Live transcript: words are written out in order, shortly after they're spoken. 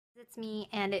It's me,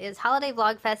 and it is Holiday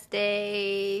Vlogfest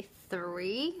Day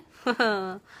 3.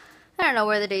 I don't know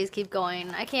where the days keep going.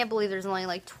 I can't believe there's only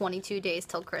like 22 days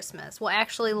till Christmas. Well,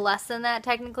 actually less than that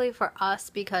technically for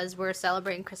us because we're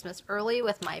celebrating Christmas early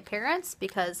with my parents,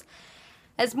 because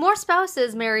as more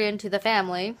spouses marry into the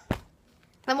family,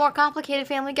 the more complicated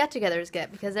family get-togethers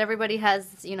get, because everybody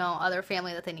has, you know, other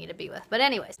family that they need to be with. But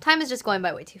anyways, time is just going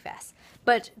by way too fast.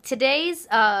 But today's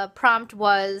prompt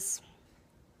was...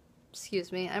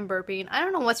 Excuse me, I'm burping. I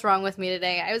don't know what's wrong with me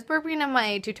today. I was burping in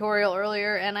my tutorial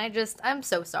earlier, and I'm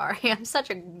so sorry. I'm such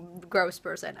a gross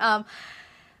person.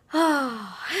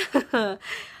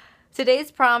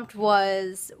 Today's prompt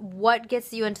was, what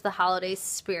gets you into the holiday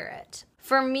spirit?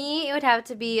 For me, it would have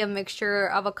to be a mixture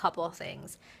of a couple of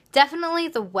things. Definitely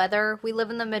the weather. We live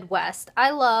in the Midwest.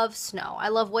 I love snow. I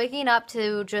love waking up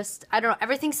to just, I don't know,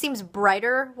 everything seems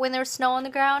brighter when there's snow on the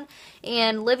ground.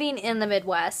 And living in the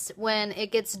Midwest, when it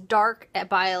gets dark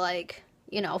by like,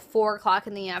 4 o'clock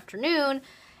in the afternoon,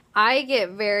 I get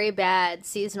very bad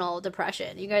seasonal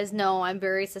depression. You guys know I'm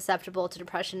very susceptible to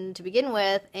depression to begin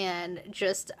with, and it's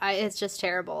just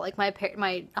terrible. Like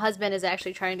my husband is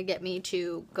actually trying to get me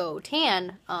to go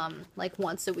tan like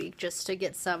once a week just to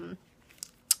get some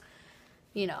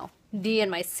D in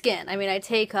my skin. I mean, I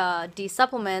take D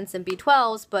supplements and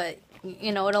B12s, but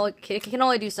it can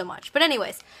only do so much. But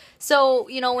anyways, so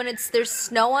when there's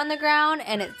snow on the ground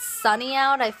and it's sunny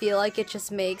out, I feel like it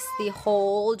just makes the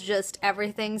whole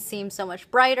everything seem so much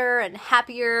brighter and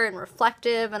happier and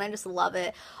reflective, and I just love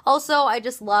it. Also, I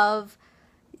just love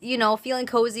feeling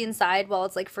cozy inside while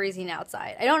it's like freezing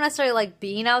outside. I don't necessarily like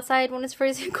being outside when it's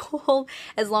freezing cold.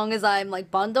 As long as I'm like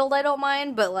bundled, I don't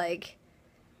mind, but like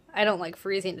I don't like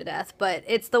freezing to death, but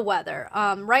it's the weather.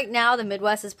 Right now, the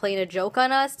Midwest is playing a joke on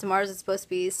us. Tomorrow's supposed to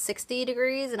be 60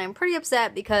 degrees, and I'm pretty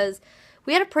upset because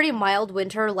we had a pretty mild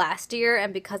winter last year,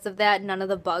 and because of that, none of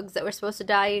the bugs that were supposed to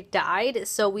die died,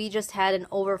 so we just had an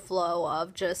overflow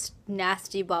of just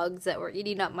nasty bugs that were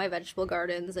eating up my vegetable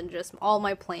gardens and just all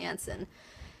my plants. And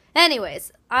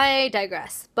anyways, I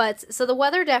digress. But, so the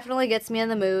weather definitely gets me in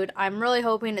the mood. I'm really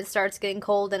hoping it starts getting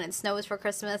cold and it snows for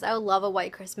Christmas. I would love a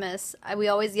white Christmas. We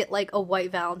always get, like, a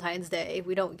white Valentine's Day.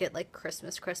 We don't get, like,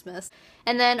 Christmas.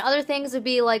 And then other things would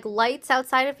be, like, lights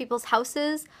outside of people's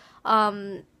houses.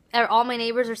 All my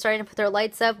neighbors are starting to put their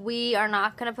lights up. We are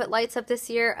not going to put lights up this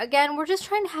year. Again, we're just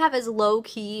trying to have as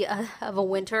low-key of a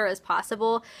winter as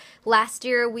possible. Last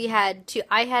year,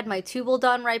 I had my tubal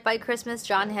done right by Christmas.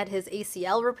 John had his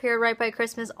ACL repaired right by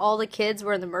Christmas. All the kids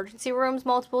were in the emergency rooms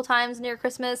multiple times near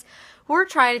Christmas. We're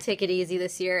trying to take it easy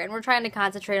this year, and we're trying to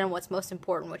concentrate on what's most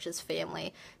important, which is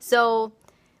family. So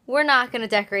we're not going to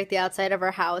decorate the outside of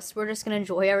our house. We're just going to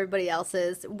enjoy everybody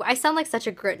else's. I sound like such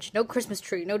a Grinch. No Christmas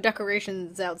tree, no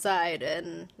decorations outside,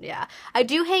 and yeah. I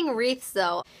do hang wreaths,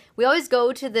 though. We always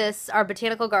go to our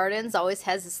botanical gardens always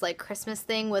has this, like, Christmas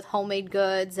thing with homemade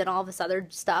goods and all this other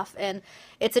stuff, and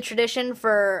it's a tradition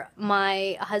for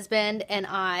my husband and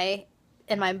I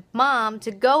and my mom to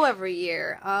go every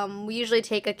year. We usually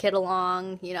take a kid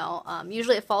along,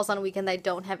 usually it falls on a weekend that I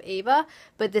don't have Ava,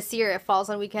 but this year it falls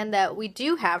on a weekend that we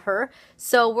do have her,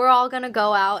 so we're all gonna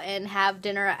go out and have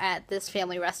dinner at this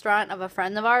family restaurant of a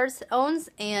friend of ours owns,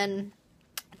 and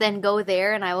then go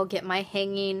there, and I will get my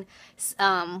hanging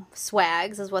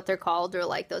swags is what they're called. They're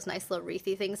like those nice little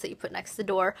wreathy things that you put next to the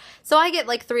door. So I get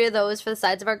like 3 of those for the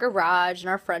sides of our garage and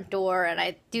our front door, and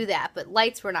I do that, but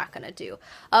lights we're not gonna do.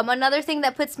 Another thing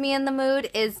that puts me in the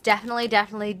mood is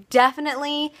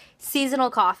definitely seasonal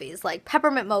coffees, like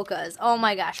peppermint mochas. Oh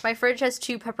my gosh, my fridge has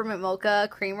 2 peppermint mocha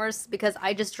creamers because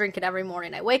I just drink it every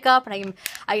morning. I wake up and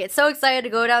I get so excited to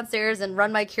go downstairs and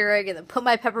run my Keurig and then put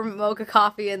my peppermint mocha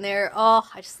coffee in there. Oh,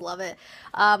 I just love it.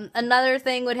 Another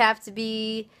thing would have to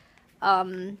be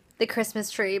the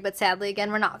Christmas tree, but sadly, again,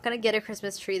 we're not going to get a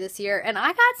Christmas tree this year, and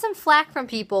I got some flack from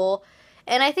people,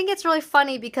 and I think it's really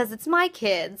funny because it's my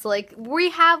kids. Like,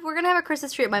 we're going to have a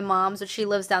Christmas tree at my mom's, but she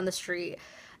lives down the street,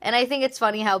 and I think it's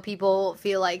funny how people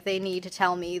feel like they need to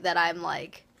tell me that I'm,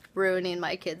 like, ruining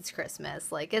my kids' Christmas.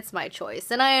 Like, it's my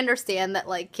choice, and I understand that,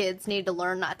 like, kids need to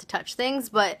learn not to touch things,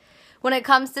 but when it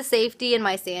comes to safety and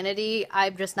my sanity,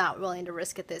 I'm just not willing to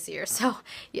risk it this year. So,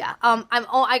 yeah.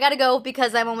 I gotta go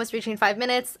because I'm almost reaching 5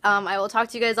 minutes. I will talk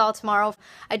to you guys all tomorrow.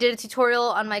 I did a tutorial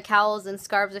on my cowls and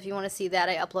scarves. If you want to see that,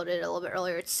 I uploaded it a little bit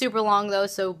earlier. It's super long, though,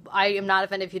 so I am not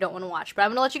offended if you don't want to watch. But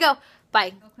I'm gonna let you go.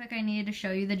 Bye. Real quick, I needed to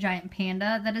show you the giant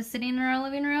panda that is sitting in our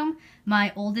living room.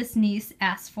 My oldest niece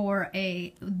asked for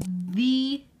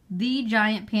the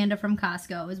giant panda from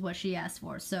Costco is what she asked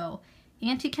for. So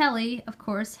Auntie Kelli, of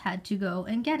course, had to go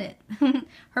and get it.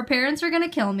 Her parents are going to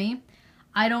kill me.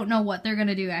 I don't know what they're going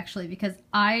to do, actually, because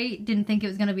I didn't think it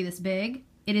was going to be this big.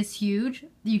 it is huge.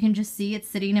 You can just see it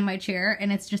sitting in my chair,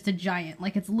 and it's just a giant.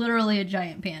 Like, it's literally a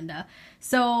giant panda.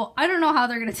 So I don't know how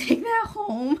they're gonna take that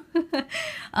home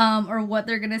or what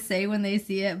they're gonna say when they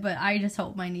see it, but I just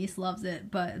hope my niece loves it.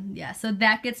 But yeah, so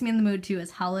that gets me in the mood too,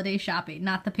 is holiday shopping,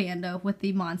 not the panda with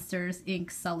the Monsters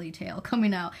Inc. Sully tail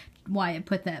coming out. Wyatt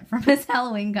put that from his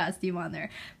Halloween costume on there.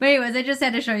 But anyways, I just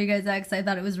had to show you guys that because I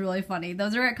thought it was really funny.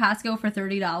 Those are at Costco for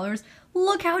 $30.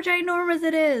 Look how ginormous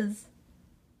it is.